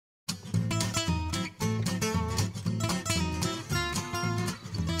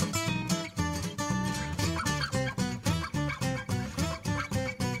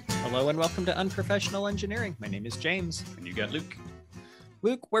Hello and welcome to Unprofessional Engineering. My name is James. And you got Luke.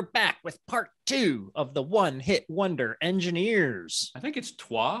 Luke, we're back with part 2 of the one-hit wonder engineers. I think it's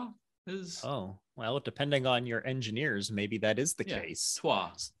trois. Oh, well, depending on your engineers, maybe that is the case.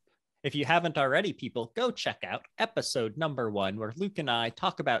 Trois. If you haven't already, people, go check out episode number 1, where Luke and I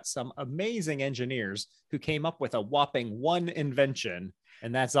talk about some amazing engineers who came up with a whopping one invention,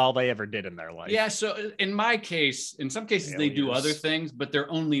 and that's all they ever did in their life. Yeah, so in my case, in some cases they do other things, but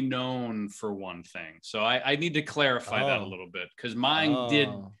they're only known for one thing. So I need to clarify that a little bit, because mine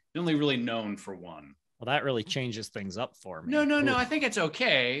they're only really known for one. Well, that really changes things up for me. No, I think it's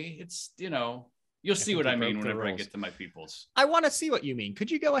okay. It's, you'll see what I mean whenever I get to my people's. I want to see what you mean. Could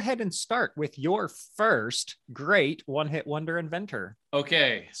you go ahead and start with your first great one-hit wonder inventor?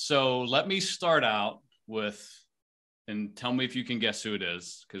 Okay, so let me start out with, and tell me if you can guess who it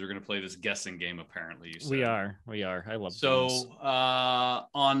is, because we're going to play this guessing game, apparently. You said. We are. I love so those.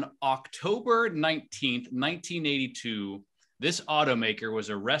 On October 19th, 1982, this automaker was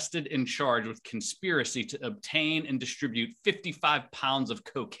arrested and charged with conspiracy to obtain and distribute 55 pounds of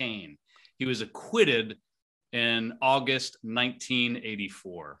cocaine. He was acquitted in August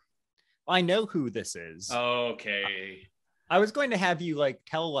 1984. I know who this is. Okay. I was going to have you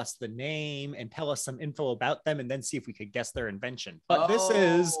tell us the name and tell us some info about them and then see if we could guess their invention. But this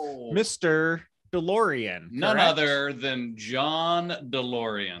is Mr. DeLorean. None other than John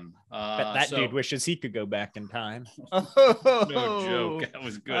DeLorean. But that dude wishes he could go back in time. No joke. That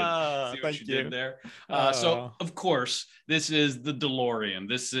was good. See what you did there? So, of course, this is the DeLorean.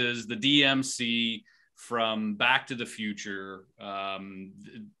 This is the DMC from Back to the Future.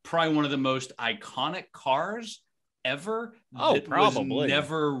 Probably one of the most iconic cars ever. Probably. Was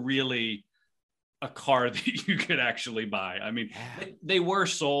never really a car that you could actually buy. I mean, they were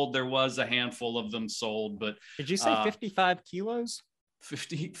sold. There was a handful of them sold, but did you say 55 kilos?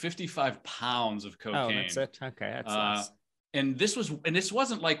 55 pounds of cocaine. Oh, that's it. Okay, that's nice. And this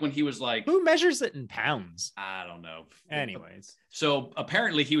wasn't like when he was like, who measures it in pounds? I don't know. Anyways, so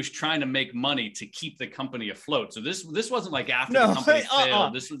apparently he was trying to make money to keep the company afloat. So this wasn't like after the company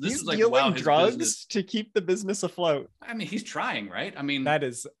failed. This was like, dealing drugs business. To keep the business afloat. I mean, he's trying, right? I mean, that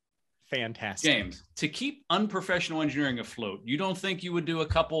is fantastic. James, to keep unprofessional engineering afloat, you don't think you would do a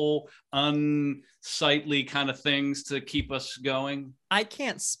couple unsightly kind of things to keep us going? I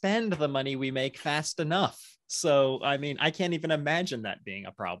can't spend the money we make fast enough. So, I mean, I can't even imagine that being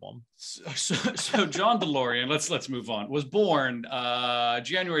a problem. So John DeLorean, let's move on, was born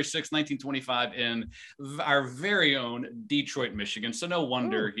January 6, 1925 in our very own Detroit, Michigan. So no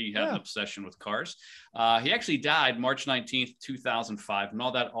wonder he had an obsession with cars. He actually died March 19th, 2005, and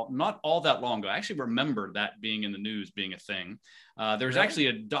not all that long ago. I actually remember that being in the news, being a thing. There's actually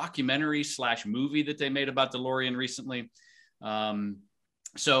a documentary / movie that they made about DeLorean recently.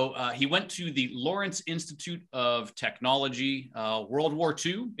 So he went to the Lawrence Institute of Technology. World War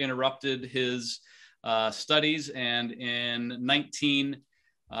II interrupted his studies, and in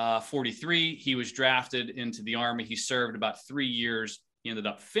 1943, he was drafted into the Army. He served about 3 years. He ended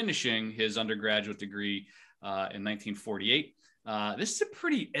up finishing his undergraduate degree in 1948. This is a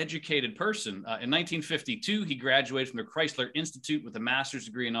pretty educated person. In 1952, he graduated from the Chrysler Institute with a master's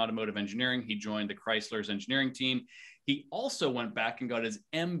degree in automotive engineering. He joined the Chrysler's engineering team. He also went back and got his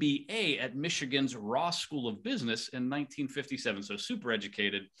MBA at Michigan's Ross School of Business in 1957. So super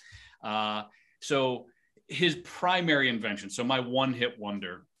educated. So his primary invention, so my one-hit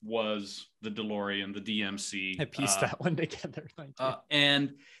wonder, was the DeLorean, the DMC. I pieced that one together. Thank you.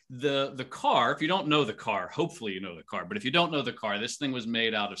 And the car, if you don't know the car, hopefully you know the car, but if you don't know the car, this thing was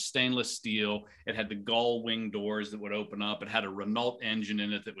made out of stainless steel. It had the gull wing doors that would open up. It had a Renault engine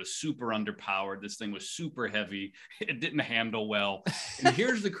in it that was super underpowered. This thing was super heavy. It didn't handle well. And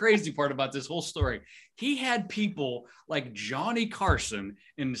here's the crazy part about this whole story. He had people like Johnny Carson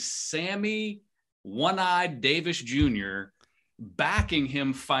and Sammy One-Eyed Davis Jr. backing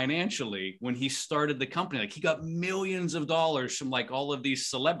him financially when he started the company. Like, he got millions of dollars from like all of these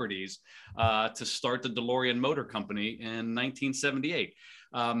celebrities to start the DeLorean Motor Company in 1978.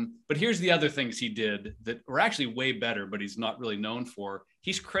 But here's the other things he did that were actually way better, but he's not really known for.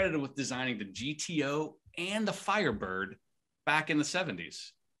 He's credited with designing the GTO and the Firebird back in the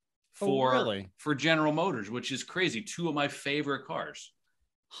 70s for General Motors, which is crazy. Two of my favorite cars.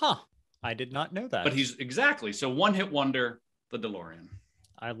 Huh. I did not know that. But he's exactly. So one hit wonder, the DeLorean.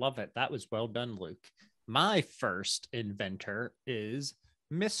 I love it. That was well done, Luke. My first inventor is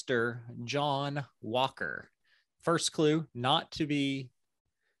Mr. John Walker. First clue, not to be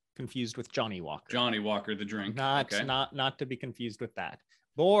confused with Johnnie Walker. Johnnie Walker, the drink. Not to be confused with that.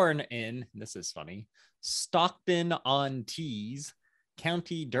 Born in, this is funny, Stockton-on-Tees,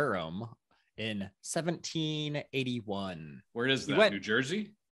 County Durham in 1781. Where is that? New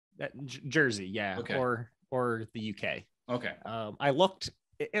Jersey? Jersey, yeah. Okay. Or the UK. Okay. I looked.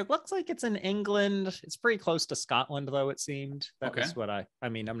 It looks like it's in England. It's pretty close to Scotland, though, it seemed. That was what I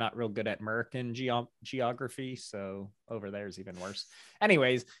mean, I'm not real good at American geography, so over there is even worse.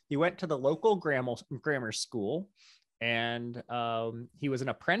 Anyways, he went to the local grammar school, and he was an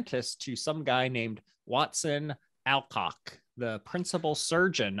apprentice to some guy named Watson Alcock, the principal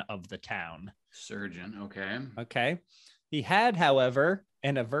surgeon of the town. Surgeon, okay. Okay. He had, however,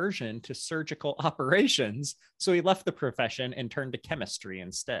 an aversion to surgical operations, so he left the profession and turned to chemistry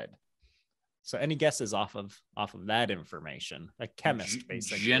instead. So any guesses off of that information? A chemist,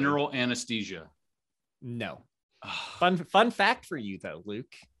 basically. General anesthesia. No. Fun fact for you, though,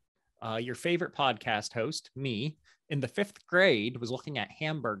 Luke. Your favorite podcast host, me, in the 5th grade, was looking at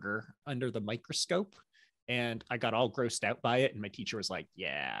hamburger under the microscope. And I got all grossed out by it. And my teacher was like,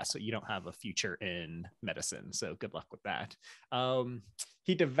 yeah, so you don't have a future in medicine. So good luck with that.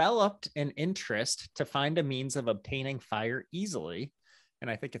 He developed an interest to find a means of obtaining fire easily. And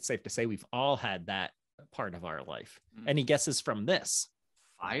I think it's safe to say we've all had that part of our life. Any guesses from this?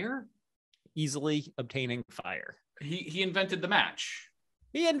 Fire? Easily obtaining fire. He invented the match.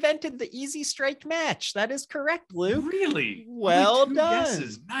 He invented the easy strike match. That is correct, Luke. Really? Well done.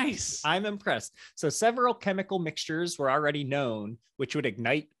 Guesses. Nice. I'm impressed. So several chemical mixtures were already known, which would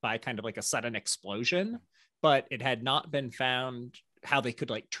ignite by kind of like a sudden explosion, but it had not been found how they could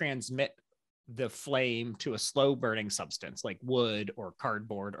like transmit the flame to a slow burning substance like wood or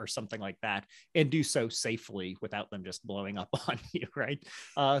cardboard or something like that and do so safely without them just blowing up on you, right?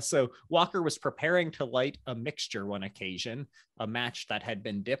 So Walker was preparing to light a mixture one occasion, a match that had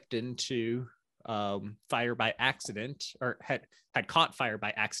been dipped into fire by accident, or had caught fire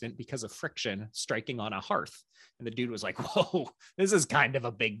by accident because of friction striking on a hearth. And the dude was like, whoa, this is kind of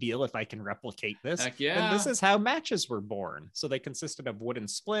a big deal if I can replicate this. Heck yeah. And this is how matches were born. So they consisted of wooden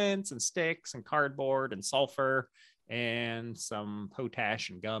splints and sticks and cardboard and sulfur and some potash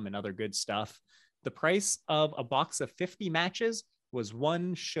and gum and other good stuff. The price of a box of 50 matches was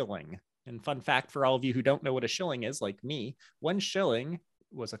 1 shilling. And fun fact for all of you who don't know what a shilling is, like me, 1 shilling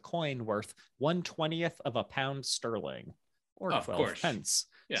was a coin worth 1/20th of a pound sterling, or 12 pence.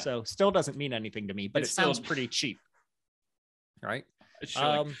 Yeah. So still doesn't mean anything to me, but it sounds pretty cheap, right?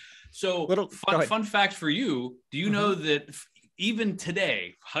 So fun fact for you, do you know that even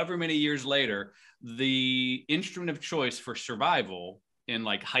today, however many years later, the instrument of choice for survival in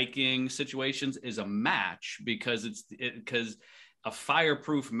like hiking situations is a match, because because a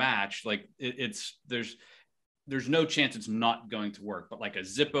fireproof match, like there's no chance it's not going to work, but like a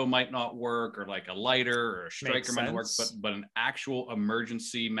Zippo might not work, or like a lighter or a striker might not work, but an actual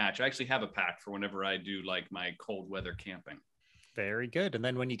emergency match. I actually have a pack for whenever I do like my cold weather camping. Very good. And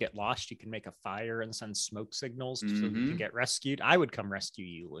then when you get lost, you can make a fire and send smoke signals so you can get rescued. I would come rescue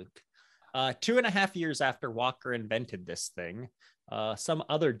you, Luke. 2.5 years after Walker invented this thing, some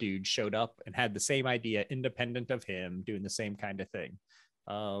other dude showed up and had the same idea independent of him, doing the same kind of thing.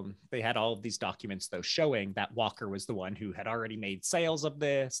 They had all of these documents, though, showing that Walker was the one who had already made sales of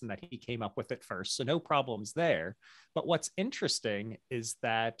this and that he came up with it first. So no problems there. But what's interesting is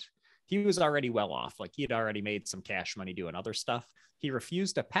that he was already well off. Like he had already made some cash money doing other stuff. He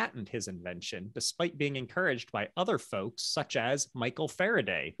refused to patent his invention, despite being encouraged by other folks, such as Michael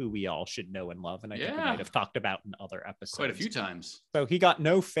Faraday, who we all should know and love. And I think we might have talked about in other episodes. Quite a few times. So he got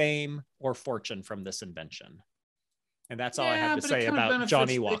no fame or fortune from this invention. And that's all I have to say about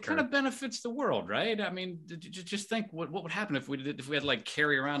Johnnie Walker. It kind of benefits the world, right? I mean, just think what would happen if we had to like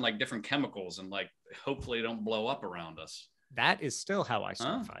carry around like different chemicals and like hopefully don't blow up around us. That is still how I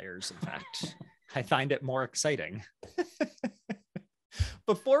start fires, in fact. I find it more exciting.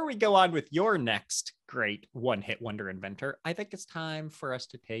 Before we go on with your next great one-hit wonder inventor, I think it's time for us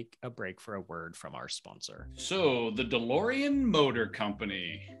to take a break for a word from our sponsor. So, the DeLorean Motor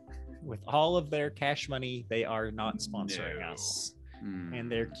Company. With all of their cash money, they are not sponsoring us.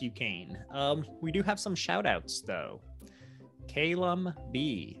 And their cocaine. We do have some shout outs, though. Calum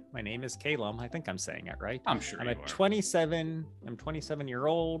B. My name is Calum. I think I'm saying it right. I'm sure. I'm 27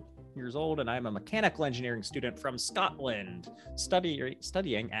 years old, and I'm a mechanical engineering student from Scotland,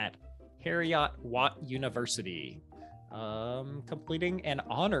 studying at Heriot-Watt University. Completing an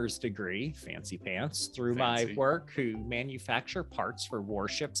honors degree, fancy pants, through my work to manufacture parts for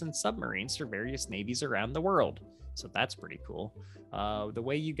warships and submarines for various navies around the world. So that's pretty cool. The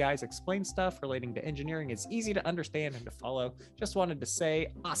way you guys explain stuff relating to engineering is easy to understand and to follow. Just wanted to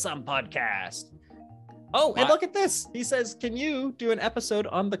say, awesome podcast. Oh, and look at this. He says, can you do an episode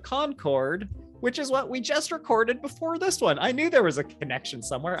on the Concorde which is what we just recorded before this one. I knew there was a connection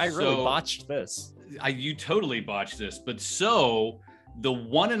somewhere. I really So- botched this. You totally botched this, but so the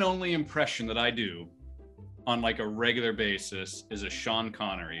one and only impression that I do on like a regular basis is a Sean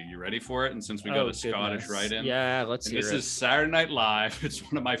Connery. You ready for it? And since we got a Scottish right in, Yeah, let's and hear this it. is Saturday Night Live. It's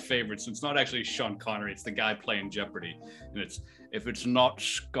one of my favorites. It's not actually Sean Connery. It's the guy playing Jeopardy. And it's, if it's not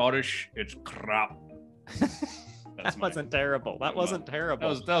Scottish, it's crap. That wasn't terrible. That wasn't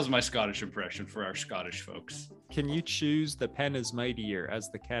terrible. That was my Scottish impression for our Scottish folks. Can you choose the pen is mightier as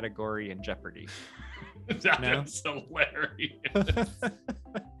the category in Jeopardy? No? That's hilarious.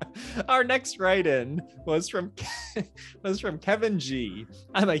 Our next write-in was from Kevin G.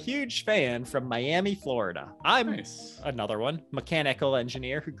 I'm a huge fan from Miami, Florida. I'm Nice. another one, mechanical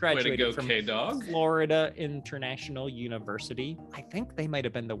engineer who Way to graduated go, from K-Dog. Florida International University. I think they might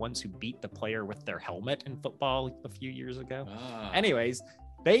have been the ones who beat the player with their helmet in football a few years ago. Ah. Anyways,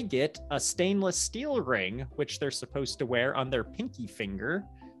 they get a stainless steel ring, which they're supposed to wear on their pinky finger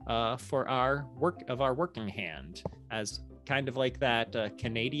for our working hand, as kind of like that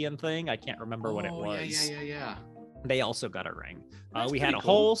Canadian thing. I can't remember what it was. Yeah. They also got a ring. That's We had a pretty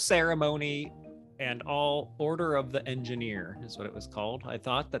cool. whole ceremony and all Order of the Engineer is what it was called. I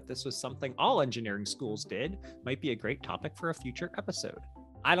thought that this was something all engineering schools did. Might be a great topic for a future episode.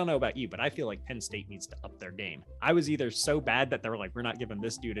 I don't know about you, but I feel like Penn State needs to up their game. I was either so bad that they were like, we're not giving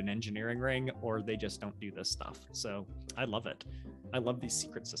this dude an engineering ring, or they just don't do this stuff. So I love it. I love these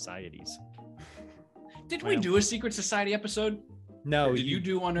secret societies. Did we do a Secret Society episode? No, Or did you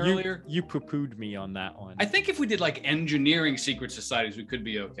do one earlier? You poo-pooed me on that one. I think if we did like engineering secret societies, we could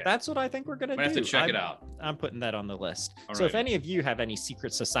be okay. That's what I think we're gonna do. I have to check it out. I'm putting that on the list. All So if right. any of you have any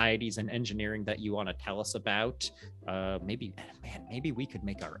secret societies in engineering that you want to tell us about, maybe we could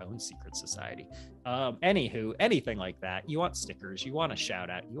make our own secret society. Anywho, anything like that. You want stickers, you want a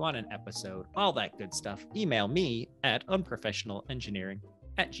shout out, you want an episode, all that good stuff. Email me at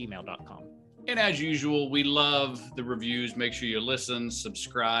unprofessionalengineering@gmail.com. And as usual, we love the reviews. Make sure you listen,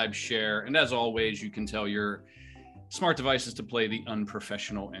 subscribe, share. And as always, you can tell your smart devices to play the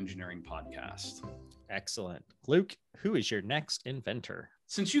Unprofessional Engineering Podcast. Excellent. Luke, who is your next inventor?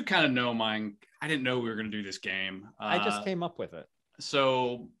 Since you kind of know mine, I didn't know we were going to do this game. I just came up with it.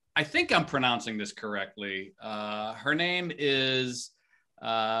 So I think I'm pronouncing this correctly. Her name is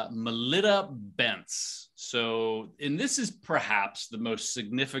Melita Bentz. So, and this is perhaps the most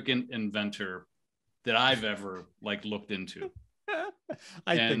significant inventor that I've ever looked into.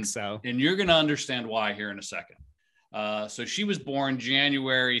 I think so. And you're going to understand why here in a second. So she was born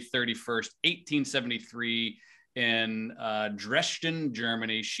January 31st, 1873 in Dresden,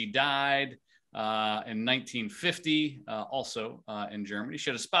 Germany. She died in 1950, also in Germany.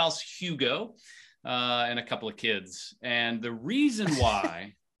 She had a spouse, Hugo, and a couple of kids. And the reason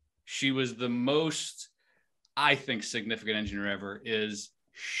why she was the most, I think, significant engineer ever is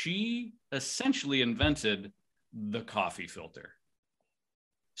she essentially invented the coffee filter.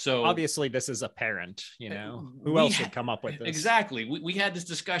 So obviously this is apparent, who else would come up with this? Exactly. We had this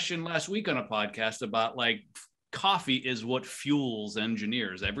discussion last week on a podcast about coffee is what fuels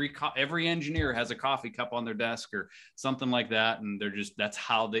engineers. Every engineer has a coffee cup on their desk or something like that. And that's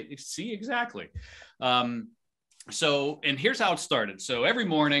how they see. Exactly. So, and here's how it started. So every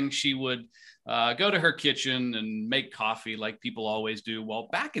morning she would go to her kitchen and make coffee like people always do. Well,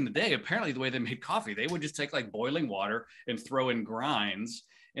 back in the day, apparently the way they made coffee, they would just take boiling water and throw in grinds.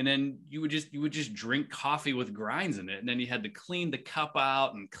 And then you would just drink coffee with grinds in it. And then you had to clean the cup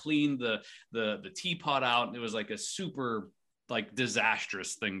out and clean the teapot out. And it was a super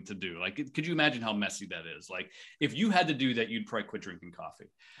disastrous thing to do. Could you imagine how messy that is? If you had to do that, you'd probably quit drinking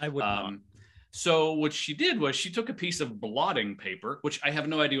coffee. I would not. So what she did was she took a piece of blotting paper, which I have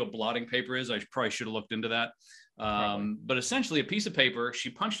no idea what blotting paper is. I probably should have looked into that. But essentially a piece of paper, she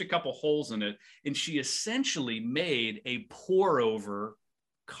punched a couple holes in it, and she essentially made a pour over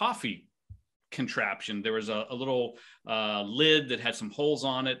coffee contraption. There was a little lid that had some holes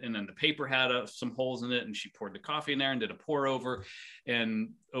on it, and then the paper had some holes in it, and she poured the coffee in there and did a pour over.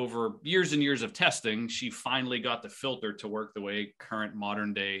 And over years and years of testing, she finally got the filter to work the way current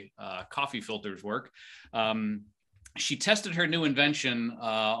modern day coffee filters work. She tested her new invention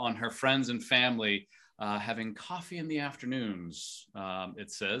on her friends and family, having coffee in the afternoons.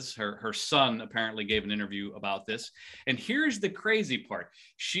 It says her son apparently gave an interview about this. And here's the crazy part.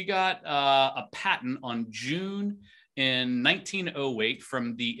 She got a patent on June in 1908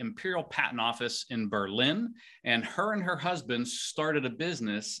 from the Imperial Patent Office in Berlin. And her husband started a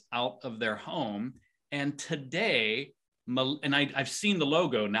business out of their home. And today, and I've seen the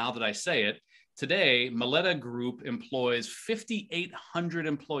logo now that I say it, Today, Maletta Group employs 5,800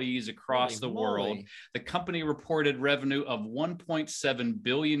 employees across the world. The company reported revenue of 1.7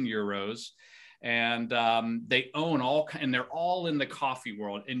 billion euros. And they own all, and they're all in the coffee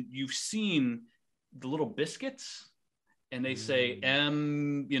world. And you've seen the little biscuits, and they say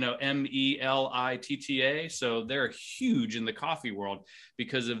MELITTA. So they're huge in the coffee world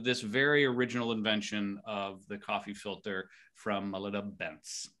because of this very original invention of the coffee filter from Maletta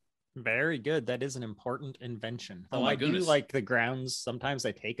Benz. Very good. That is an important invention. Oh Though my I goodness. do like the grounds. Sometimes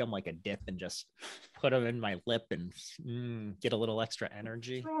I take them like a dip and just put them in my lip and get a little extra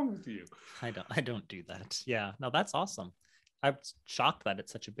energy. What's wrong with you? I don't do that. Yeah, no, that's awesome. I'm shocked that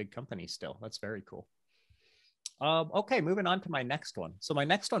it's such a big company still. That's very cool. Okay, moving on to my next one. So my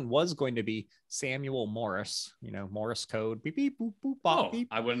next one was going to be Samuel Morse, Morse code, beep, beep, boop, boop, bop, beep.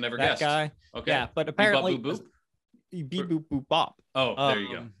 I would have never that guessed. Guy. Okay. Yeah, but apparently beep, boop, boop. Beep, boop, boop, bop. Oh, there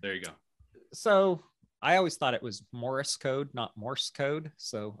you go. There you go. So I always thought it was Morse code, not Morse code.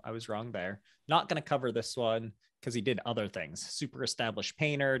 So I was wrong there. Not going to cover this one because he did other things. Super established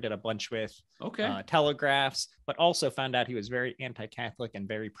painter, did a bunch with telegraphs, but also found out he was very anti-Catholic and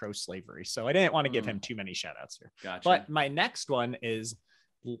very pro-slavery. So I didn't want to give him too many shout outs here. Gotcha. But my next one is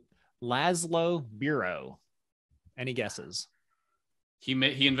Laszlo Biro. Any guesses? He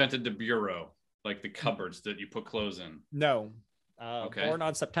invented the bureau, like the cupboards that you put clothes in. No. Born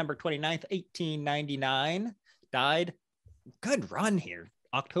on September 29th, 1899. Died. Good run here.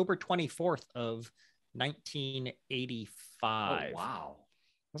 October 24th of 1985. Oh, wow.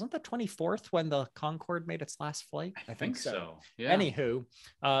 Wasn't the 24th when the Concorde made its last flight? I think so. Yeah. Anywho,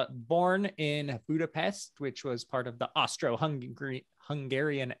 born in Budapest, which was part of the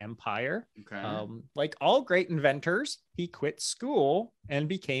Austro-Hungarian Empire. Okay. Like all great inventors, he quit school and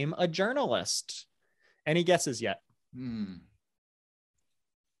became a journalist. Any guesses yet? The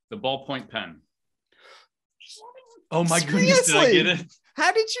ballpoint pen. Oh my Seriously? goodness, did I get it?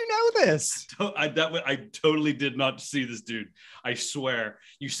 How did you know this? I totally did not see this, dude. I swear.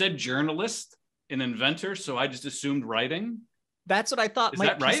 You said journalist and inventor, so I just assumed writing. That's what I thought. Is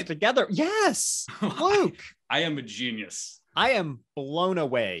might that right? piece it together. Yes, Luke. I am a genius. I am blown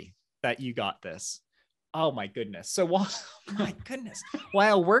away that you got this. Oh my goodness. So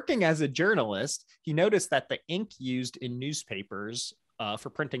while working as a journalist, he noticed that the ink used in newspapers for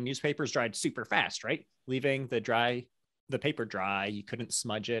printing newspapers dried super fast, right? Leaving the paper dry. You couldn't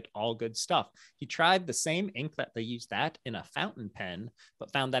smudge it, all good stuff. He tried the same ink that they used that in a fountain pen,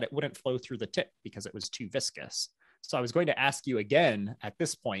 but found that it wouldn't flow through the tip because it was too viscous. So I was going to ask you again at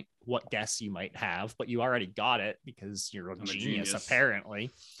this point what guess you might have, but you already got it because you're a genius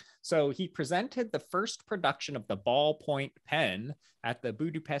apparently. So he presented the first production of the ballpoint pen at the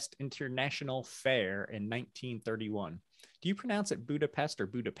Budapest International Fair in 1931. Do you pronounce it Budapest or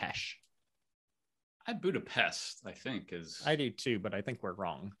Budapest? Budapest, I think is. I do too, but I think we're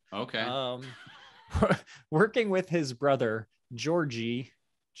wrong. Okay. Working with his brother, Georgy,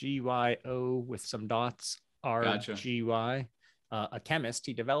 G-Y-O with some dots, R-G-Y, a chemist,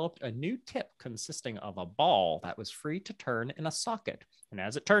 he developed a new tip consisting of a ball that was free to turn in a socket. And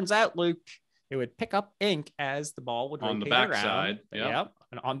as it turns out, Luke, it would pick up ink as the ball would rotate on the back around. Side. Yep.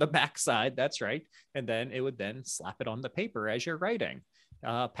 And on the back side, that's right. And then it would then slap it on the paper as you're writing.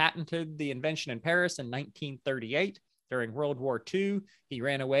 Patented the invention in Paris in 1938. During World War II, he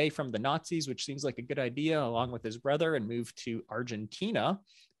ran away from the Nazis, which seems like a good idea, along with his brother, and moved to Argentina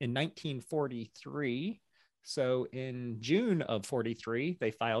in 1943. So in June of 43,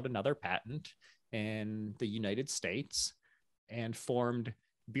 they filed another patent in the United States and formed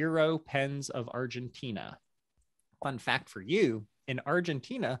Biro Pens of Argentina. Fun fact for you, in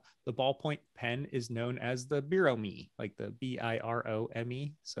Argentina, the ballpoint pen is known as the Birome, like the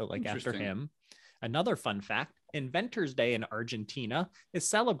B-I-R-O-M-E. So like after him. Another fun fact, Inventors Day in Argentina is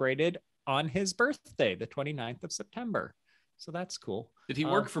celebrated on his birthday, the 29th of September. So that's cool. Did he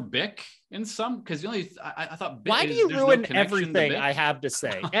work for Bic in some? Because I thought Bic. Why do you ruin everything I have to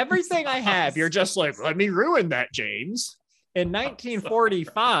say? Everything I have, you're just like, let me ruin that, James. In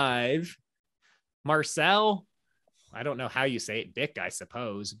 1945, Marcel, I don't know how you say it, Bic, I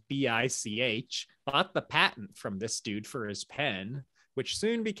suppose, B-I-C-H, bought the patent from this dude for his pen, which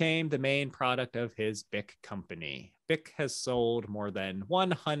soon became the main product of his Bic company. Bic has sold more than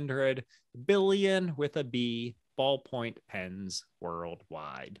 100 billion with a B ballpoint pens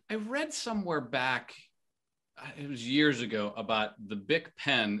worldwide. I read somewhere back, it was years ago, about the Bic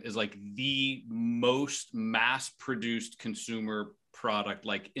pen is like the most mass-produced consumer product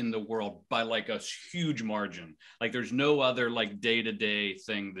like in the world by like a huge margin. Like there's no other like day-to-day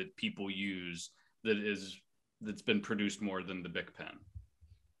thing that people use that's been produced more than the Bic pen.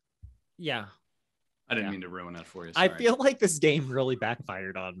 Yeah, I didn't mean to ruin that for you. I Sorry. feel like this game really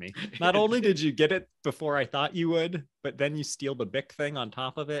backfired on me. Not only did you get it before I thought you would, but then you steal the Bic thing on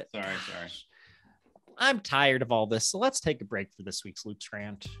top of it. Sorry. I'm tired of all this. So let's take a break for this week's Luke's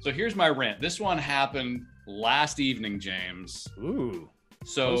rant. So here's my rant. This one happened last evening, James. Ooh.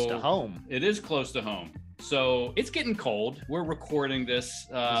 So close to home. It is close to home. So it's getting cold. We're recording this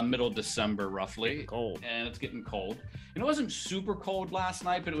middle of December, roughly. Cold. And it's getting cold. And it wasn't super cold last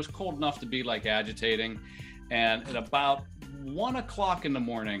night, but it was cold enough to be like agitating. And at about 1 o'clock in the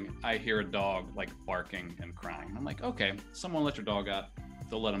morning, I hear a dog like barking and crying. I'm like, okay, someone let your dog out.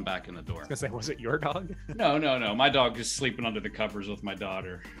 They'll let him back in the door. I was gonna say, was it your dog? No. My dog is sleeping under the covers with my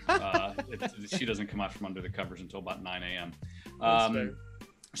daughter. She doesn't come out from under the covers until about 9 a.m.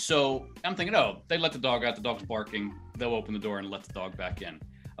 So I'm thinking, oh, they let the dog out. The dog's barking. They'll open the door and let the dog back in.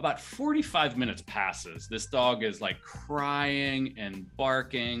 About 45 minutes passes. This dog is like crying and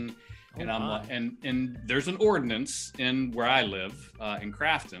barking. And I'm like, and there's an ordinance in where I live in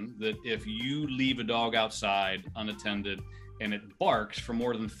Crafton that if you leave a dog outside unattended and it barks for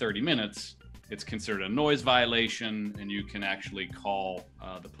more than 30 minutes, it's considered a noise violation, and you can actually call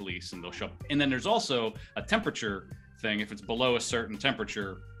the police and they'll show up. And then there's also a temperature thing. If it's below a certain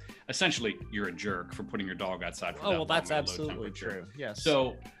temperature, essentially you're a jerk for putting your dog outside for that long that's at a low absolutely temperature. true. Yes.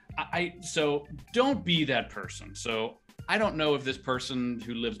 So so don't be that person. So I don't know if this person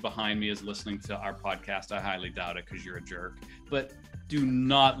who lives behind me is listening to our podcast. I highly doubt it because you're a jerk. But do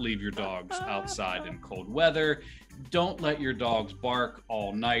not leave your dogs outside in cold weather. Don't let your dogs bark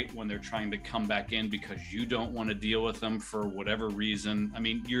all night when they're trying to come back in because you don't want to deal with them for whatever reason. I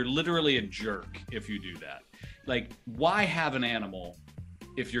mean, you're literally a jerk if you do that. Like, why have an animal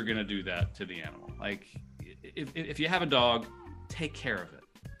if you're going to do that to the animal? Like, if you have a dog, take care of it.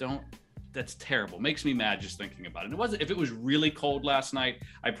 That's terrible. Makes me mad just thinking about it. If it was really cold last night,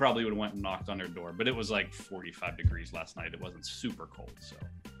 I probably would have went and knocked on their door, but it was like 45 degrees last night. It wasn't super cold. So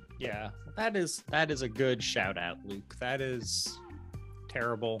yeah, that is a good shout out, Luke. That is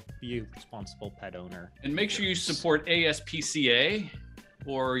terrible. Be a responsible pet owner. And make sure you support ASPCA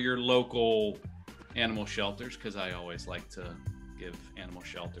or your local animal shelters, because I always like to give animal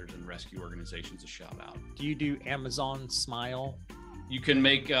shelters and rescue organizations a shout out. Do you do Amazon Smile? You can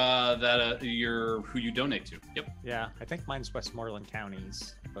make that who you donate to. Yep. Yeah, I think mine's Westmoreland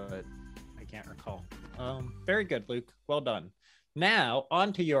counties, but I can't recall. Very good, Luke. Well done. Now,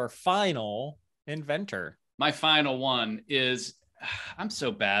 on to your final inventor. My final one is, I'm so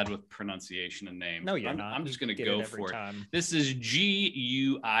bad with pronunciation and names. No, you're not. I'm just going to go for it. Time. This is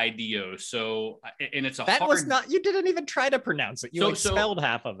Guido. So, and it's that was not, you didn't even try to pronounce it. You spelled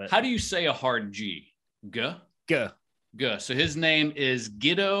half of it. How do you say a hard G? G? G. G. So his name is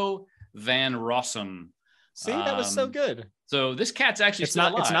Guido van Rossum. See, that was so good. So this cat's actually still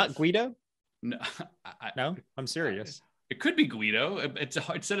alive. It's not Guido? No, no, I'm serious. It could be Guido. It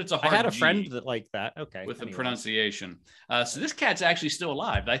said it's a hard G. I had a friend that like that. Okay. With the pronunciation. So this cat's actually still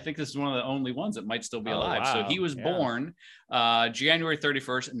alive. I think this is one of the only ones that might still be alive. Wow. So he was born January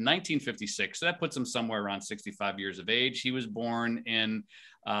 31st, 1956. So that puts him somewhere around 65 years of age. He was born in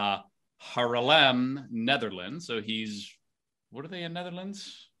Haarlem, Netherlands. So he's, what are they in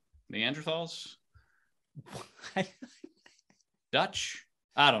Netherlands? Neanderthals? Dutch?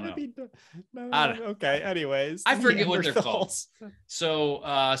 I don't know. I don't know. Okay. Anyways, I forget what they're called. So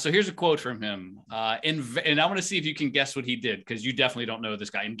here's a quote from him. And I want to see if you can guess what he did, because you definitely don't know this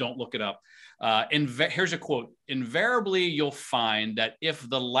guy, and don't look it up. Here's a quote. Invariably, you'll find that if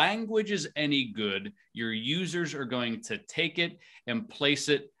the language is any good, your users are going to take it and place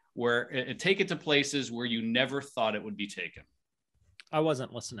it take it to places where you never thought it would be taken. I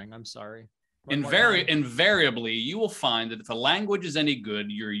wasn't listening. I'm sorry. Invariably, you will find that if the language is any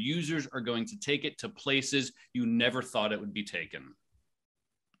good, your users are going to take it to places you never thought it would be taken.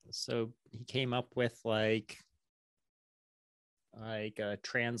 So he came up with like a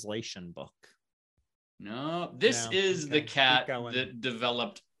translation book. No, this is the cat that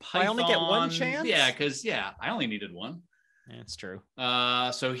developed Python. I only get one chance? Yeah, because I only needed one. That's true.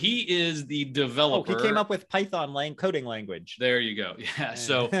 So he is the developer. Oh, he came up with Python coding language. There you go. Yeah.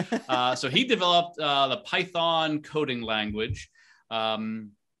 So he developed the Python coding language,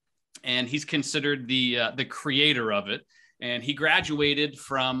 and he's considered the creator of it. And he graduated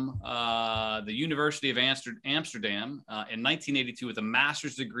from the University of Amsterdam in 1982 with a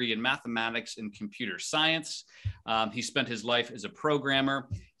master's degree in mathematics and computer science. He spent his life as a programmer.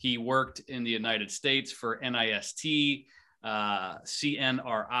 He worked in the United States for NIST,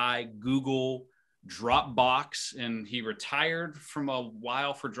 CNRI, Google, Dropbox, and he retired from a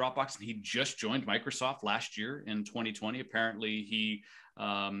while for Dropbox, and he just joined Microsoft last year in 2020. Apparently he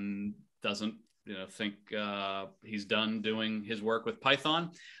doesn't think he's done doing his work with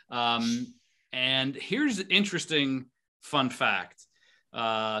Python. And here's an interesting fun fact.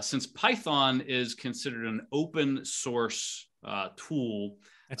 Since Python is considered an open source tool,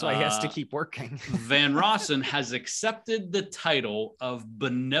 that's why he has to keep working. Van Rossen has accepted the title of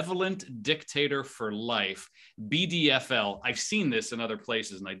Benevolent Dictator for Life, BDFL. I've seen this in other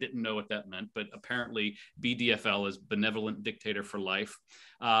places, and I didn't know what that meant, but apparently BDFL is Benevolent Dictator for Life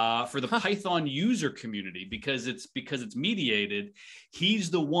for the Python user community, because it's mediated. He's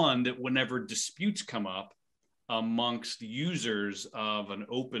the one that whenever disputes come up amongst users of an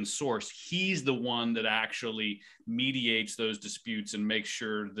open source, he's the one that actually mediates those disputes and makes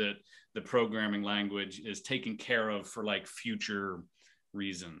sure that the programming language is taken care of for like future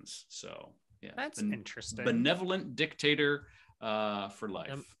reasons. So yeah, that's interesting. Benevolent Dictator for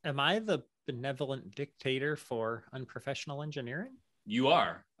Life. Am I the benevolent dictator for unprofessional engineering? You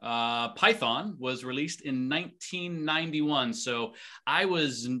are. Python was released in 1991. So I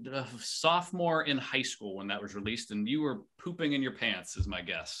was a sophomore in high school when that was released, and you were pooping in your pants, is my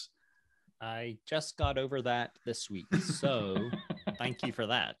guess. I just got over that this week. So thank you for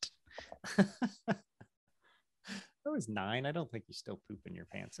that. I was 9. I don't think you still poop in your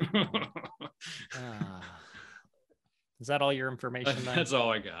pants anymore. Is that all your information then? That's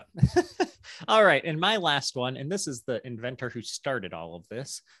all I got. All right. And my last one, and this is the inventor who started all of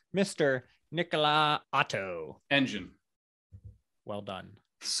this, Mr. Nikolaus Otto. Engine. Well done.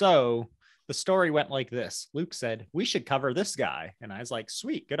 So the story went like this. Luke said, we should cover this guy. And I was like,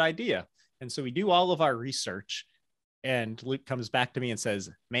 sweet, good idea. And so we do all of our research. And Luke comes back to me and says,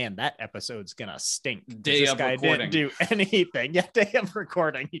 man, that episode's going to stink. Day of recording. Didn't do anything. Yeah, day of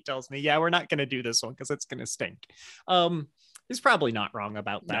recording. He tells me, yeah, we're not going to do this one because it's going to stink. He's probably not wrong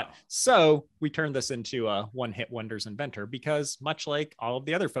about that. No. So we turned this into a one-hit wonders inventor because much like all of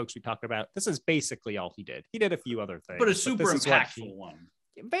the other folks we talked about, this is basically all he did. He did a few other things. But a super impactful one.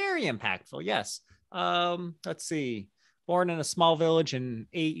 Very impactful, yes. Let's see. Born in a small village in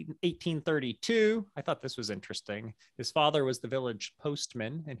 1832. I thought this was interesting. His father was the village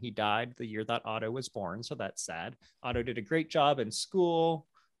postman, and he died the year that Otto was born, so that's sad. Otto did a great job in school.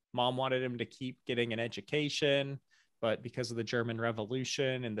 Mom wanted him to keep getting an education, but because of the German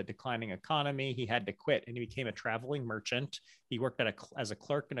Revolution and the declining economy, he had to quit, and he became a traveling merchant. He worked as a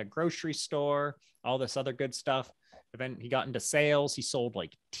clerk in a grocery store, all this other good stuff. Then he got into sales. He sold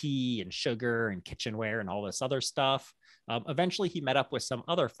like tea and sugar and kitchenware and all this other stuff. Eventually, he met up with some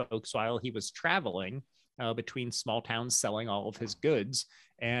other folks while he was traveling between small towns selling all of his goods.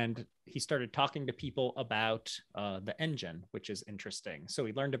 And he started talking to people about the engine, which is interesting. So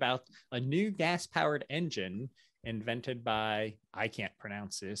he learned about a new gas-powered engine invented by, I can't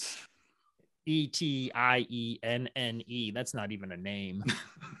pronounce this, Etienne. That's not even a name.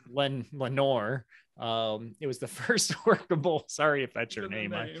 Lenore. It was the first workable, sorry if that's your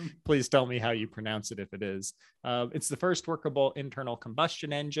name. Please tell me how you pronounce it if it is. It's the first workable internal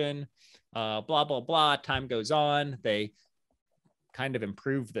combustion engine, blah, blah, blah. Time goes on. They kind of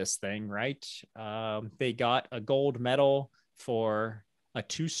improved this thing, right? They got a gold medal for a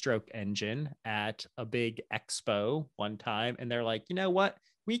 2-stroke engine at a big expo one time. And they're like, you know what?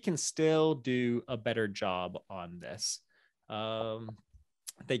 We can still do a better job on this.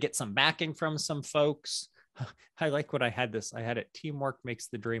 They get some backing from some folks. I like what I had it. Teamwork makes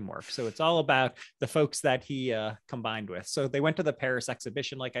the dream work. So it's all about the folks that he combined with. So they went to the Paris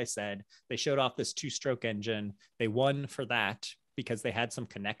exhibition. Like I said, they showed off this 2-stroke engine. They won for that because they had some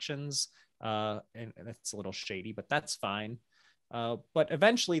connections. And that's a little shady, but that's fine. But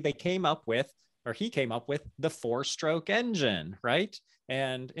eventually he came up with the 4-stroke engine, right?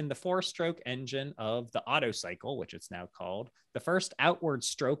 And in the 4-stroke engine of the Otto cycle, which it's now called, the first outward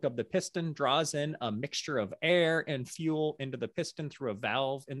stroke of the piston draws in a mixture of air and fuel into the piston through a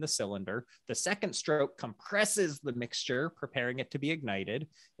valve in the cylinder. The second stroke compresses the mixture, preparing it to be ignited.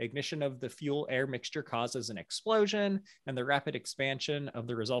 Ignition of the fuel-air mixture causes an explosion, and the rapid expansion of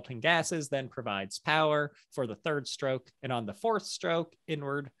the resulting gases then provides power for the 3rd stroke. And on the 4th stroke,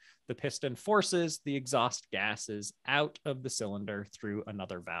 inward, the piston forces the exhaust gases out of the cylinder through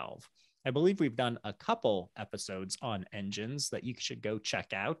another valve. I believe we've done a couple episodes on engines that you should go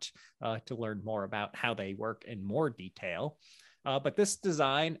check out to learn more about how they work in more detail. But this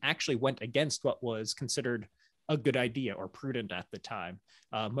design actually went against what was considered a good idea or prudent at the time.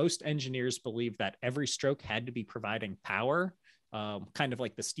 Most engineers believed that every stroke had to be providing power, kind of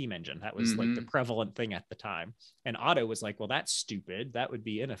like the steam engine. That was like the prevalent thing at the time. And Otto was like, well, that's stupid. That would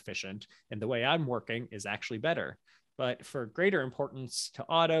be inefficient. And the way I'm working is actually better. But for greater importance to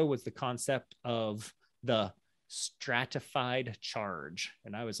Otto was the concept of the stratified charge.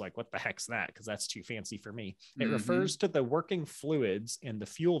 And I was like, what the heck's that? Because that's too fancy for me. It refers to the working fluids and the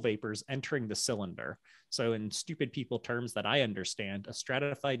fuel vapors entering the cylinder. So in stupid people terms that I understand, a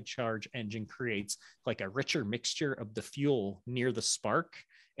stratified charge engine creates like a richer mixture of the fuel near the spark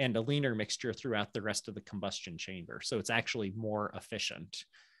and a leaner mixture throughout the rest of the combustion chamber. So it's actually more efficient.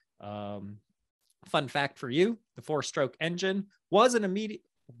 Fun fact for you, the 4-stroke engine was an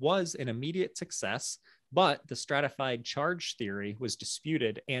immediate success, but the stratified charge theory was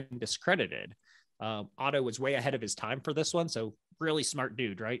disputed and discredited. Otto was way ahead of his time for this one. So really smart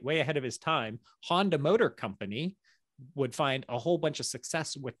dude, right? Way ahead of his time. Honda Motor Company would find a whole bunch of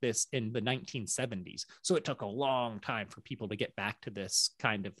success with this in the 1970s. So it took a long time for people to get back to this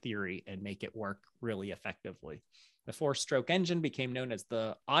kind of theory and make it work really effectively. The 4-stroke engine became known as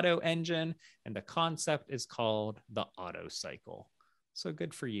the Otto engine, and the concept is called the Otto cycle. So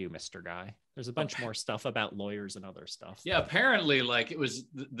good for you, Mr. Guy. There's a bunch more stuff about lawyers and other stuff. Yeah, apparently, like it was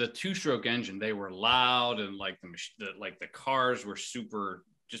the 2-stroke engine. They were loud, and like the cars were super.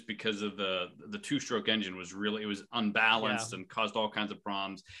 Just because of the 2-stroke engine was really, it was unbalanced and caused all kinds of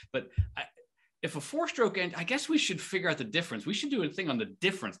problems. But if a 4-stroke engine, I guess we should figure out the difference. We should do a thing on the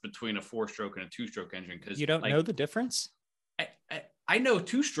difference between a 4-stroke and a 2-stroke engine. Because you don't know the difference. I know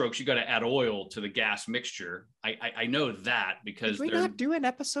 2-strokes, you got to add oil to the gas mixture. I know that because did we not do an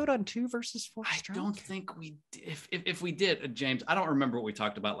episode on 2 versus 4-stroke? I don't think we did. If we did, James, I don't remember what we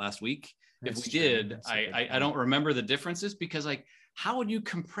talked about last week. That's if we true. did, I don't remember the differences because like, how would you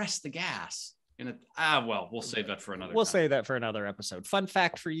compress the gas? Well, we'll save that for another. We'll save that for another episode. Fun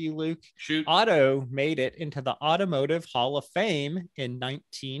fact for you, Luke. Shoot. Otto made it into the Automotive Hall of Fame in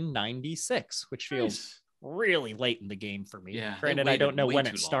 1996, which feels really late in the game for me. Yeah, granted, I don't know when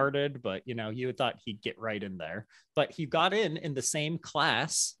it started, but you would thought he'd get right in there. But he got in the same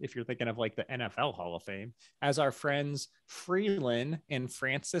class, if you're thinking of like the NFL Hall of Fame, as our friends Freeland and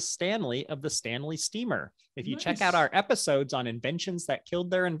Francis Stanley of the Stanley Steamer. If you check out our episodes on inventions that killed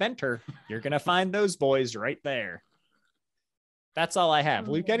their inventor, you're gonna find those boys right there. That's all I have.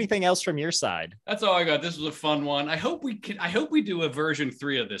 Luke, anything else from your side? That's all I got. This was a fun one. I hope we do a version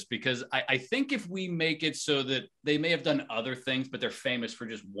 3 of this because I think if we make it so that they may have done other things, but they're famous for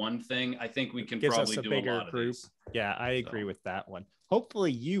just one thing, I think we can probably do a lot of these. Yeah, I agree with that one.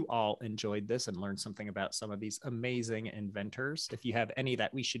 Hopefully you all enjoyed this and learned something about some of these amazing inventors. If you have any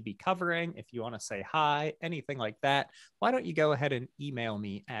that we should be covering, if you want to say hi, anything like that, why don't you go ahead and email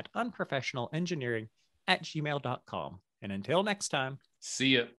me at unprofessionalengineering@gmail.com. And until next time,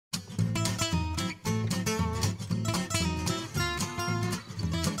 see ya.